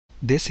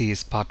This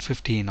is part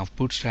 15 of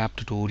Bootstrap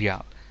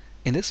tutorial.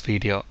 In this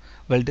video,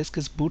 we'll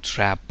discuss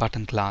Bootstrap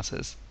button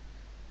classes.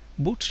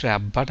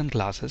 Bootstrap button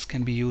classes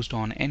can be used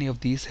on any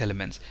of these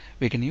elements.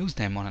 We can use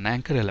them on an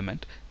anchor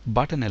element,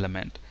 button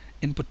element,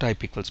 input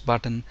type equals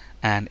button,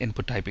 and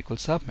input type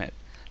equals submit.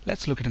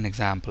 Let's look at an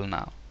example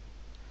now.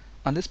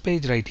 On this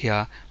page right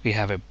here, we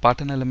have a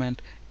button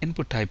element,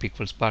 input type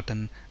equals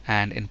button,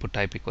 and input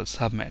type equals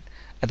submit.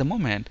 At the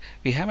moment,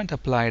 we haven't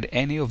applied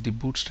any of the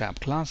Bootstrap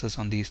classes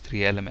on these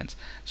three elements.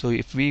 So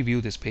if we view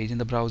this page in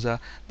the browser,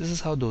 this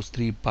is how those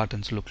three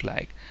buttons look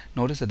like.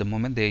 Notice at the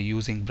moment they are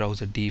using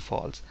browser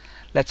defaults.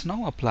 Let's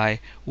now apply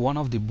one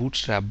of the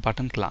Bootstrap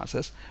button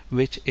classes,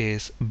 which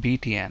is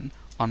btn,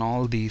 on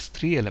all these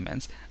three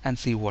elements and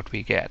see what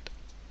we get.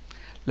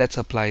 Let's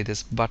apply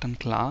this button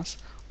class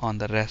on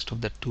the rest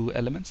of the two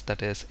elements,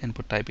 that is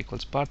input type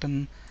equals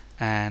button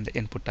and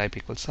input type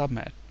equals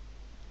submit.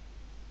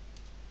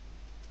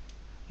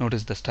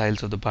 Notice the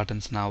styles of the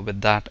buttons now with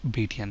that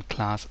btn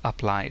class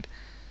applied.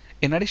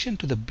 In addition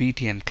to the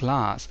btn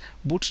class,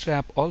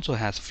 Bootstrap also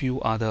has few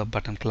other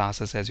button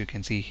classes. As you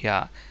can see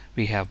here,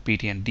 we have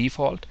btn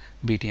default,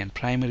 btn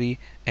primary,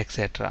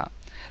 etc.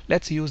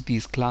 Let's use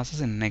these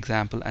classes in an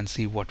example and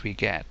see what we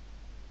get.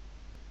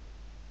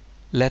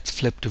 Let's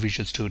flip to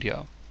Visual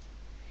Studio.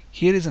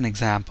 Here is an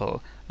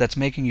example that's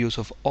making use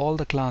of all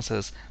the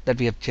classes that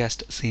we have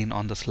just seen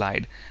on the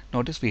slide.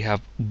 Notice we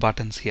have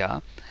buttons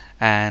here,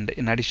 and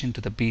in addition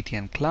to the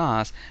btn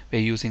class, we're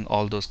using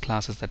all those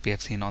classes that we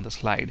have seen on the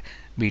slide: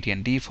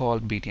 btn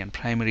default, btn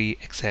primary,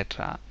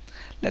 etc.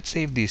 Let's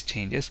save these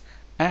changes,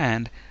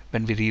 and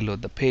when we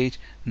reload the page,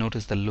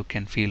 notice the look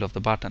and feel of the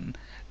button.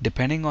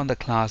 Depending on the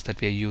class that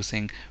we are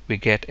using, we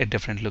get a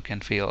different look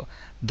and feel.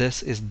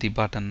 This is the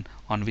button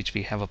on which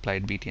we have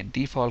applied btn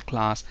default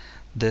class.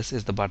 This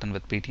is the button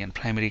with btn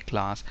primary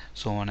class,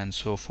 so on and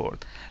so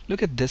forth.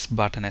 Look at this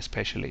button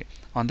especially.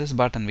 On this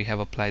button we have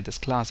applied this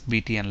class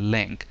btn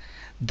link.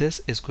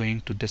 This is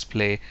going to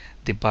display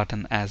the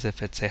button as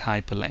if it's a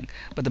hyperlink,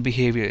 but the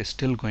behavior is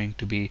still going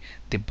to be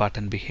the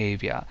button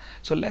behavior.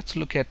 So let's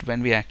look at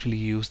when we actually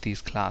use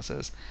these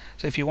classes.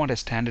 So if you want a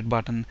standard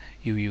button,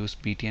 you use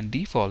btn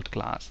default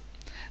class.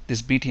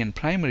 This btn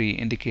primary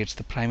indicates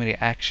the primary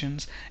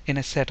actions in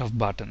a set of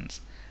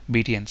buttons.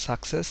 btn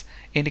success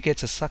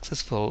indicates a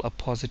successful, a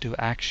positive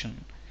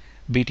action.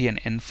 btn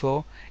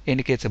info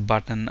indicates a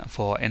button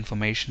for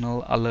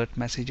informational alert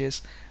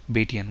messages.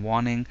 btn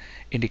warning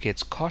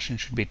indicates caution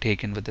should be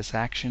taken with this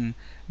action.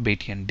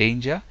 btn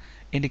danger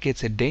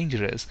indicates a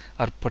dangerous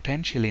or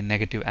potentially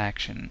negative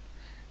action.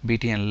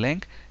 btn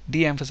link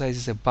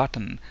de-emphasizes a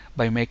button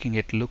by making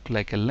it look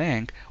like a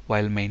link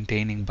while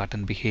maintaining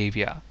button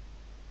behavior.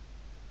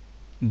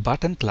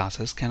 Button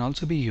classes can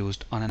also be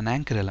used on an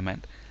anchor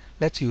element.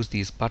 Let's use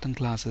these button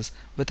classes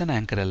with an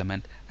anchor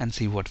element and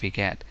see what we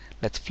get.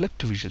 Let's flip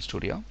to Visual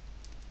Studio.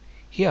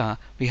 Here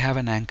we have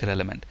an anchor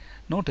element.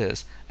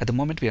 Notice at the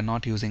moment we are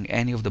not using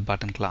any of the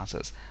button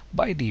classes.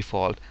 By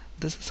default,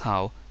 this is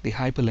how the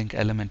hyperlink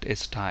element is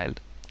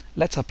styled.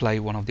 Let's apply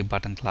one of the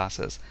button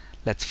classes.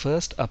 Let's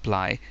first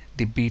apply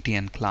the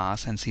btn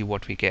class and see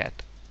what we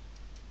get.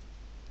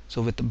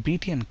 So with the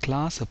btn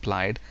class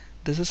applied,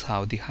 this is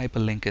how the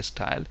hyperlink is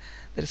styled.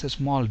 There is a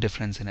small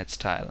difference in its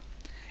style.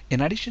 In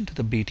addition to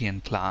the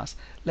btn class,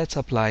 let's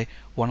apply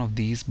one of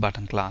these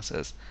button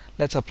classes.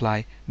 Let's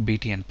apply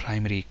btn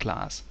primary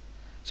class.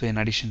 So in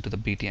addition to the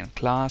btn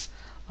class,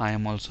 I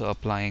am also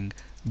applying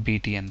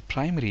btn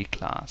primary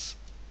class.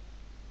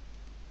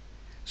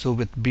 So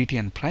with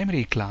btn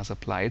primary class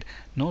applied,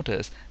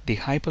 notice the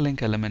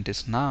hyperlink element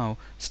is now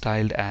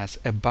styled as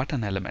a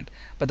button element,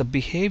 but the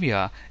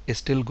behavior is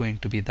still going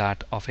to be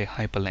that of a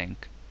hyperlink.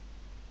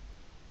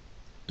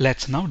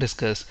 Let's now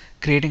discuss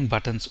creating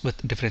buttons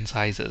with different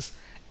sizes.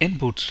 In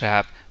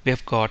Bootstrap, we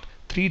have got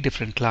three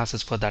different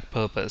classes for that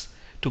purpose.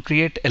 To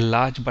create a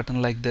large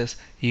button like this,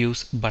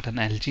 use button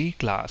LG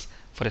class.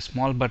 For a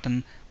small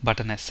button,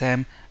 button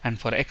SM, and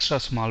for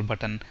extra small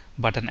button,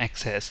 button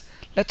XS.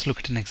 Let's look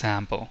at an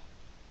example.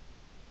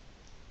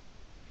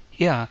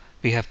 Here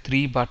we have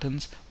three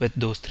buttons with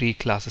those three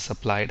classes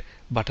applied: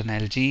 button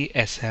LG,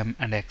 SM,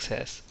 and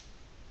XS.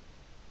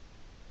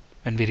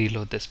 When we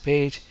reload this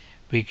page,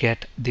 we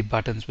get the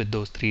buttons with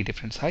those three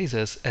different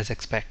sizes as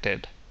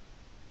expected.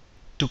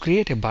 To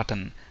create a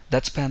button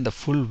that spans the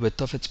full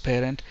width of its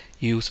parent,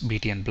 use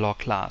btn block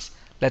class.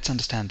 Let's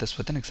understand this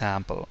with an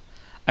example.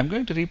 I'm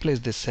going to replace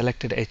this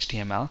selected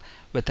HTML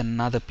with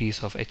another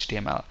piece of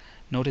HTML.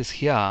 Notice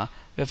here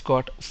we've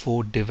got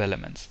four div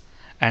elements,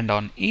 and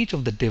on each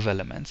of the div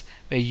elements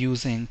we're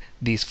using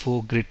these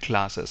four grid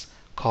classes: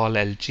 call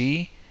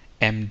LG,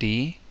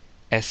 MD,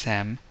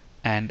 SM,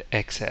 and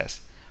XS.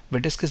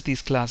 We'll discuss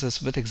these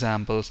classes with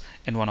examples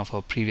in one of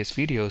our previous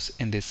videos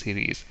in this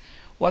series.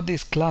 What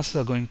these classes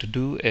are going to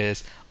do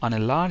is, on a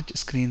large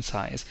screen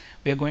size,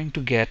 we are going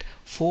to get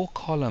 4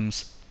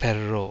 columns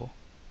per row,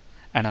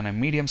 and on a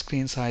medium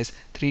screen size,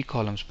 3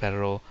 columns per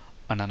row,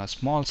 and on a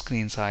small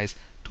screen size,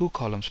 2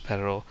 columns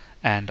per row,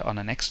 and on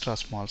an extra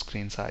small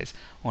screen size,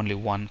 only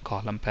 1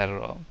 column per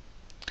row.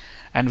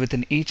 and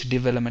within each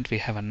div element we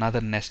have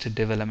another nested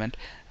div element,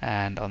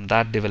 and on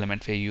that div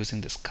element we are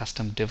using this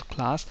custom div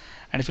class.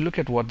 And if you look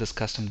at what this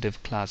custom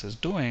div class is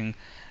doing,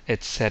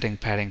 it's setting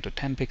padding to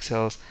 10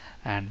 pixels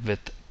and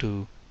width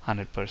to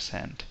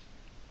 100%.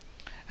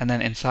 And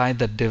then inside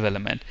the div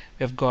element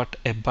we've got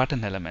a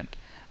button element,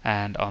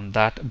 and on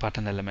that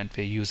button element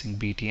we're using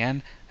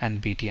btn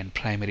and btn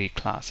primary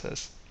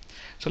classes.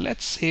 So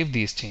let's save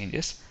these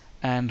changes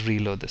and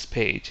reload this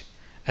page.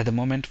 At the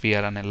moment we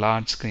are on a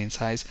large screen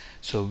size,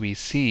 so we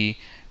see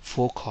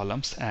 4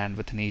 columns, and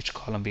within each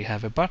column we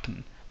have a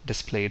button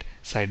displayed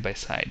side by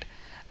side.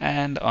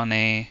 And on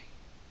a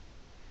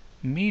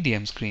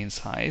medium screen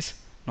size,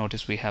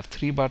 notice we have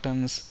 3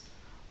 buttons.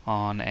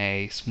 On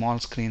a small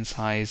screen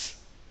size,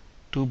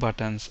 2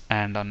 buttons,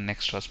 and on an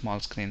extra small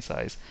screen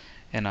size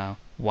in a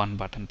 1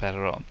 button per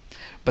row.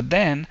 But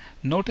then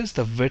notice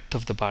the width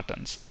of the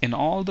buttons. In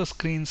all the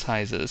screen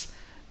sizes,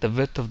 the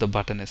width of the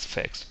button is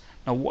fixed.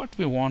 Now what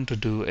we want to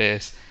do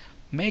is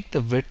make the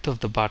width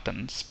of the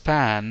button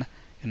span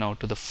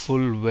to the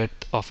full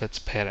width of its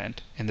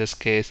parent. In this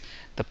case,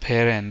 the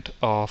parent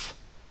of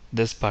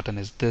this button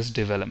is this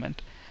div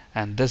element,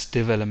 and this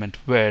div element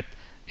width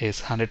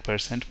is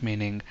 100%,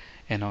 meaning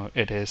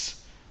it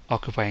is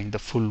occupying the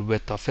full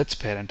width of its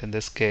parent, in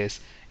this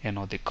case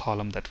the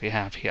column that we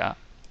have here.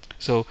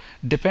 So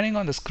depending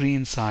on the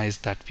screen size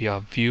that we are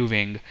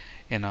viewing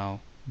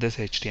this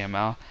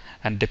HTML,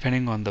 and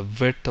depending on the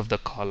width of the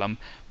column,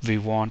 we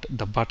want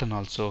the button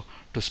also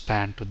to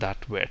span to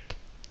that width.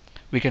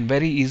 We can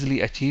very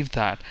easily achieve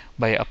that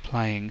by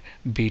applying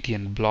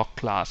btn block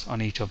class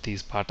on each of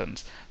these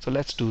buttons. So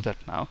let's do that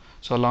now.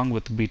 So along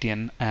with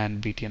btn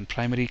and btn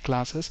primary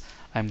classes,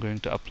 I'm going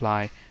to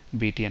apply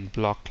btn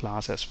block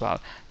class as well.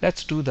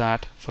 Let's do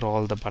that for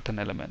all the button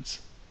elements.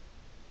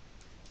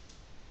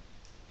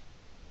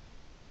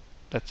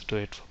 Let's do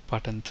it for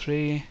button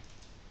 3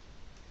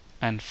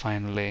 and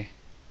finally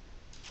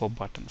for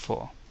button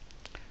 4.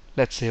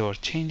 Let's save our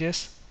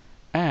changes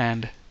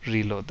and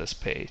reload this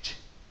page.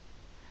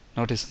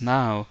 Notice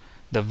now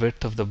the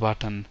width of the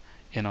button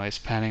is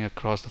spanning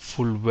across the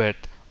full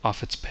width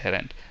of its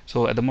parent.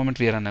 So at the moment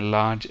we are on a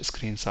large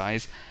screen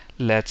size.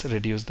 Let's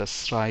reduce the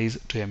size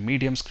to a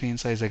medium screen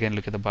size. Again,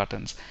 look at the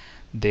buttons.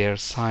 Their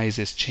size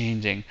is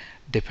changing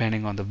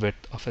depending on the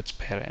width of its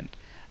parent.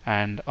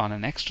 And on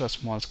an extra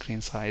small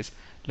screen size,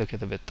 look at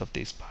the width of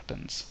these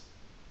buttons.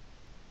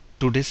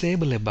 To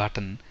disable a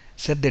button,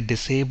 set the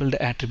disabled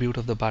attribute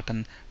of the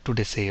button to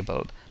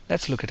disabled.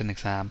 Let's look at an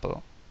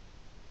example.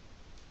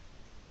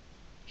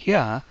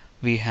 Here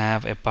we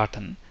have a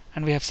button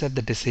and we have set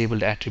the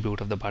disabled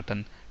attribute of the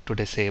button to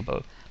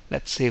disable.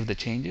 Let's save the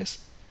changes,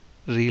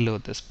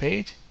 reload this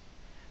page.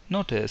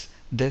 Notice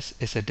this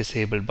is a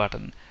disabled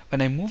button.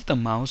 When I move the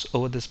mouse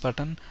over this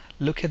button,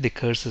 look at the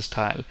cursor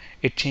style.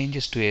 It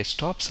changes to a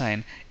stop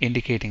sign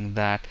indicating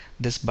that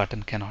this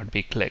button cannot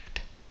be clicked.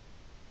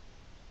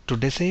 To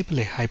disable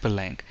a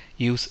hyperlink,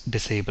 use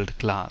disabled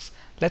class.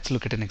 Let's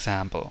look at an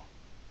example.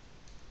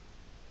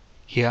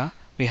 Here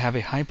we have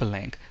a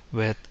hyperlink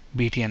with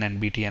btn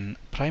and btn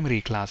primary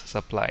classes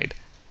applied.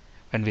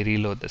 When we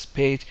reload this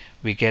page,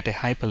 we get a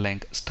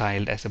hyperlink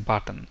styled as a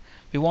button.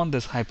 We want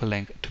this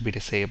hyperlink to be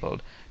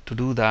disabled. To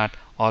do that,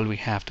 all we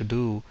have to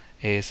do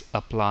is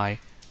apply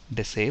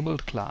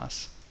disabled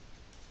class.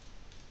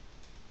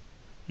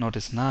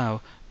 Notice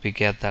now we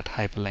get that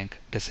hyperlink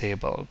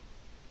disabled.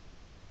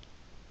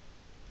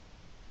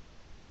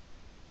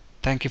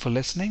 Thank you for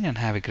listening and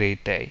have a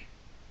great day.